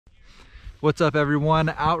What's up everyone?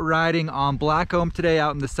 Out riding on Blackcomb today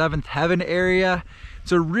out in the 7th Heaven area.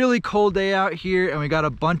 It's a really cold day out here and we got a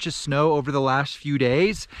bunch of snow over the last few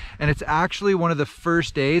days, and it's actually one of the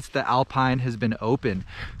first days that Alpine has been open.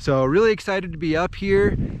 So really excited to be up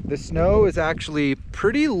here. The snow is actually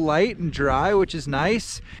pretty light and dry, which is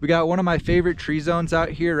nice. We got one of my favorite tree zones out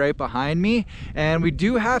here right behind me, and we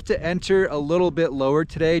do have to enter a little bit lower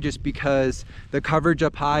today just because the coverage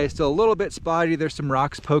up high is still a little bit spotty. There's some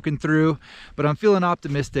rocks poking through, but I'm feeling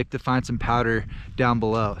optimistic to find some powder down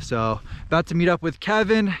below. So about to meet up with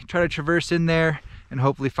Kevin, try to traverse in there and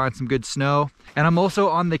hopefully find some good snow. And I'm also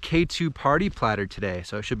on the K2 party platter today,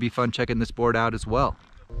 so it should be fun checking this board out as well.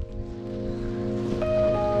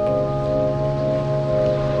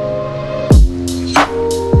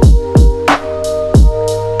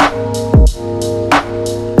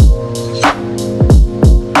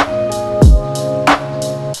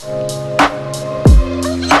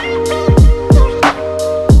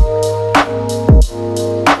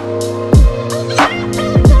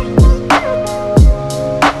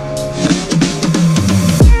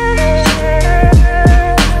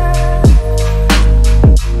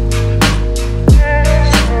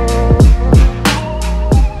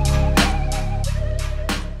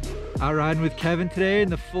 Riding with Kevin today in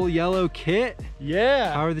the full yellow kit.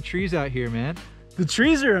 Yeah. How are the trees out here, man? The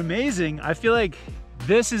trees are amazing. I feel like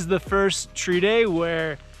this is the first tree day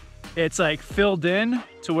where it's like filled in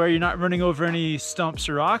to where you're not running over any stumps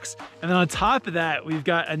or rocks. And then on top of that, we've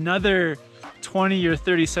got another 20 or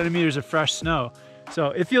 30 centimeters of fresh snow.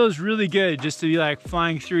 So it feels really good just to be like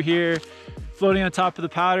flying through here, floating on top of the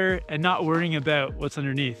powder and not worrying about what's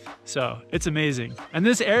underneath. So it's amazing. And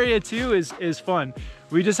this area too is fun.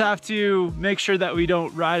 We just have to make sure that we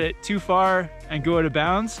don't ride it too far and go out of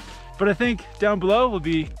bounds. But I think down below we'll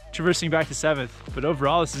be traversing back to 7th. But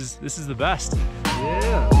overall, this is the best.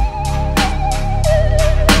 Yeah.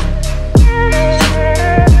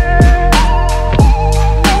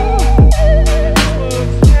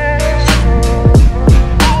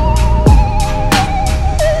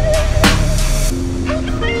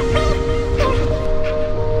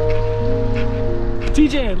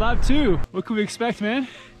 TJ, lap 2, what can we expect, man?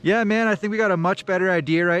 Yeah, man, I think we got a much better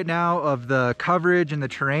idea right now of the coverage and the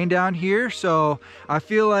terrain down here. So I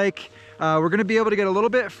feel like we're gonna be able to get a little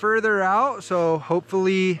bit further out. So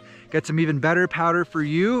hopefully get some even better powder for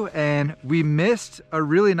you. And we missed a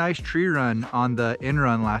really nice tree run on the in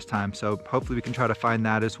run last time. So hopefully we can try to find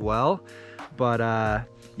that as well. But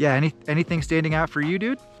yeah, anything standing out for you,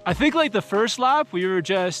 dude? I think like the first lap, we were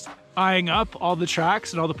just eyeing up all the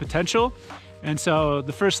tracks and all the potential. And so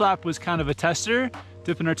the first lap was kind of a tester,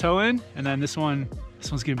 dipping our toe in, and then this one's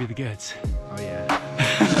gonna be the goods. Oh yeah.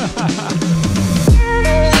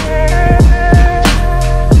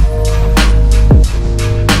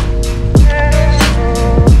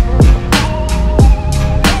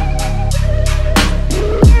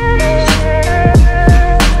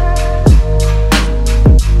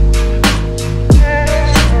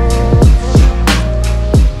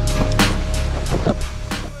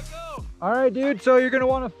 All right, dude, so you're gonna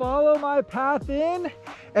wanna follow my path in,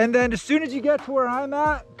 and then as soon as you get to where I'm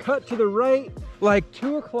at, cut to the right, like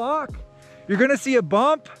 2 o'clock, you're gonna see a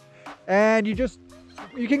bump, and you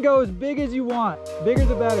can go as big as you want. Bigger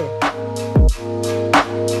the better.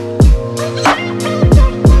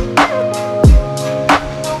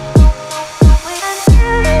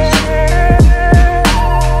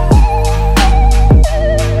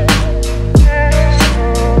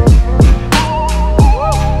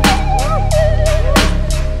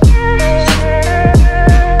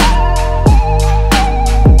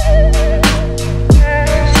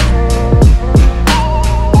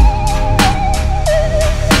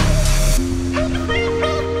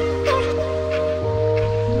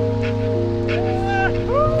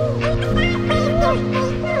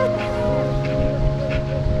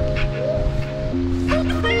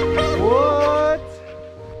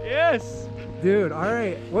 Dude, all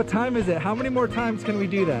right, what time is it? How many more times can we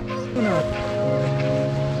do that?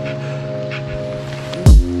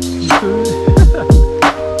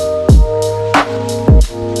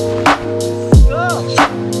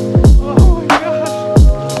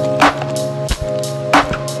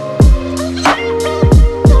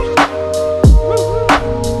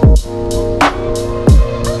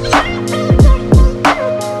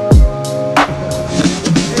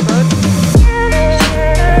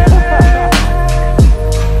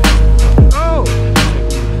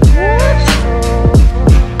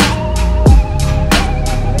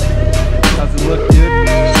 Look, dude.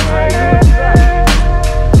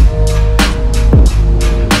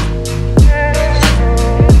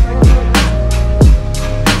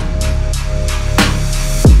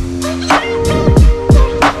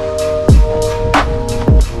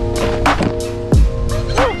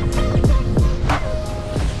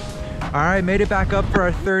 right, made it back up for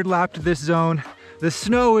our third lap to this zone. The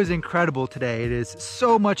snow is incredible today. It is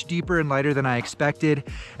so much deeper and lighter than I expected.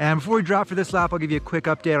 And before we drop for this lap, I'll give you a quick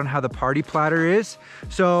update on how the party platter is.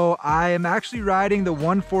 So I am actually riding the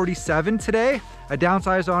 147 today. I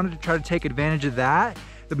downsized on it to try to take advantage of that.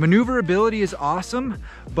 The maneuverability is awesome,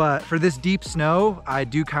 but for this deep snow, I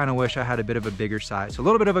do kind of wish I had a bit of a bigger size. So a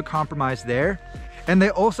little bit of a compromise there. And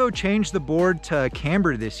they also changed the board to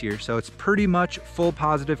camber this year, so it's pretty much full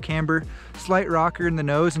positive camber. Slight rocker in the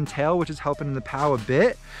nose and tail, which is helping in the pow a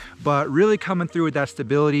bit, but really coming through with that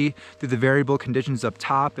stability through the variable conditions up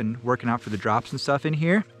top and working out for the drops and stuff in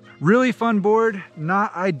here. Really fun board,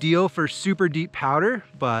 not ideal for super deep powder,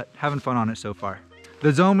 but having fun on it so far.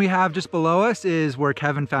 The zone we have just below us is where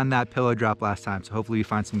Kevin found that pillow drop last time, so hopefully we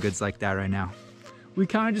find some goods like that right now. We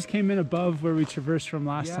kind of just came in above where we traversed from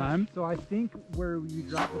last time. So I think where you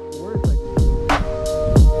dropped before is like...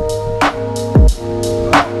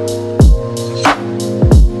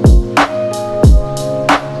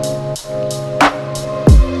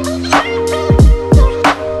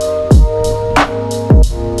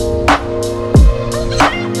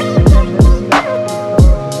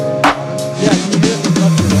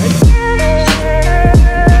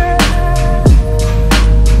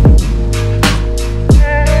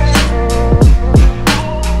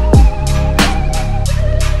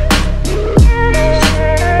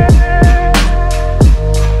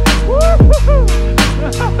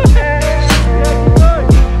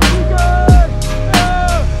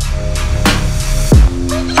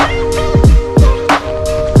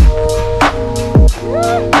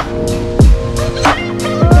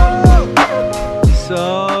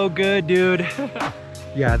 Good, dude.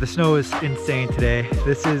 Yeah, the snow is insane today.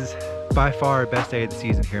 This is by far our best day of the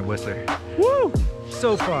season here in Whistler. Woo!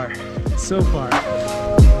 So far. So far.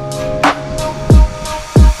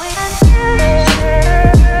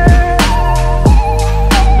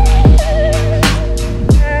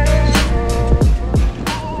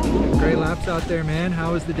 Great laps out there, man.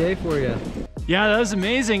 How was the day for you? Yeah, that was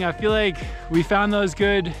amazing. I feel like we found those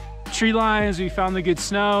good tree lines, we found the good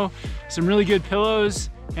snow, some really good pillows,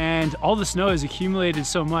 and all the snow has accumulated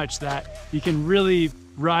so much that you can really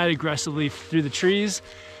ride aggressively through the trees.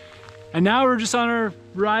 And now we're just on our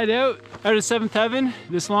ride out of 7th Heaven.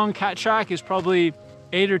 This long cat track is probably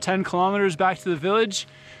 8 or 10 kilometers back to the village,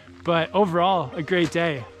 but overall a great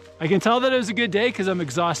day. I can tell that it was a good day because I'm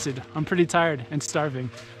exhausted. I'm pretty tired and starving.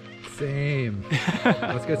 Same.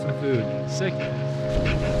 Let's get some food. Sick.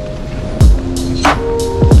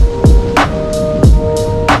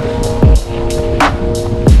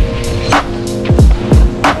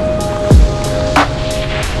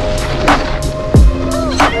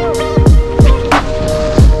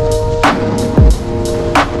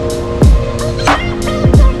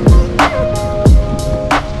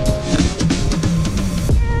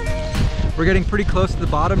 We're getting pretty close to the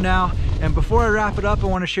bottom now. And before I wrap it up, I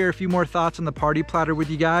want to share a few more thoughts on the party platter with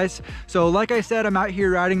you guys. So like I said, I'm out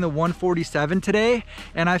here riding the 147 today,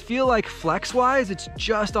 and I feel like flex-wise, it's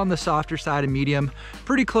just on the softer side of medium,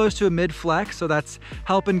 pretty close to a mid-flex, so that's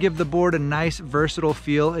helping give the board a nice versatile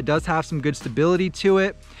feel. It does have some good stability to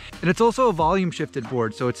it, and it's also a volume shifted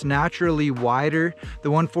board, so it's naturally wider.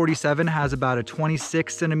 The 147 has about a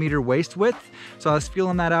 26 centimeter waist width, so I was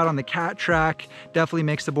feeling that out on the cat track. Definitely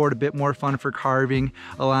makes the board a bit more fun for carving,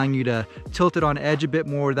 allowing you to tilt it on edge a bit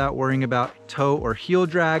more without worrying about toe or heel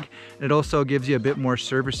drag. And it also gives you a bit more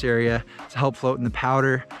surface area to help float in the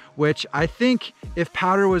powder, which I think if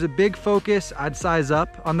powder was a big focus, I'd size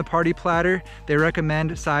up on the party platter. They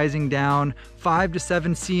recommend sizing down 5 to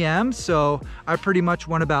 7 cm, so I pretty much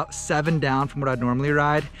went about 7 down from what I'd normally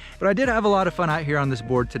ride. But I did have a lot of fun out here on this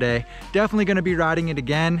board today. Definitely gonna be riding it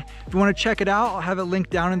again. If you wanna check it out, I'll have it linked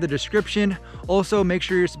down in the description. Also, make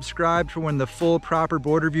sure you're subscribed for when the full proper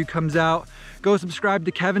board review comes out. Go subscribe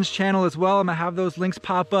to Kevin's channel as well. I'm gonna have those links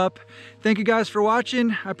pop up. Thank you guys for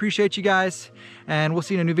watching. I appreciate you guys, and we'll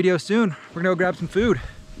see you in a new video soon. We're gonna go grab some food.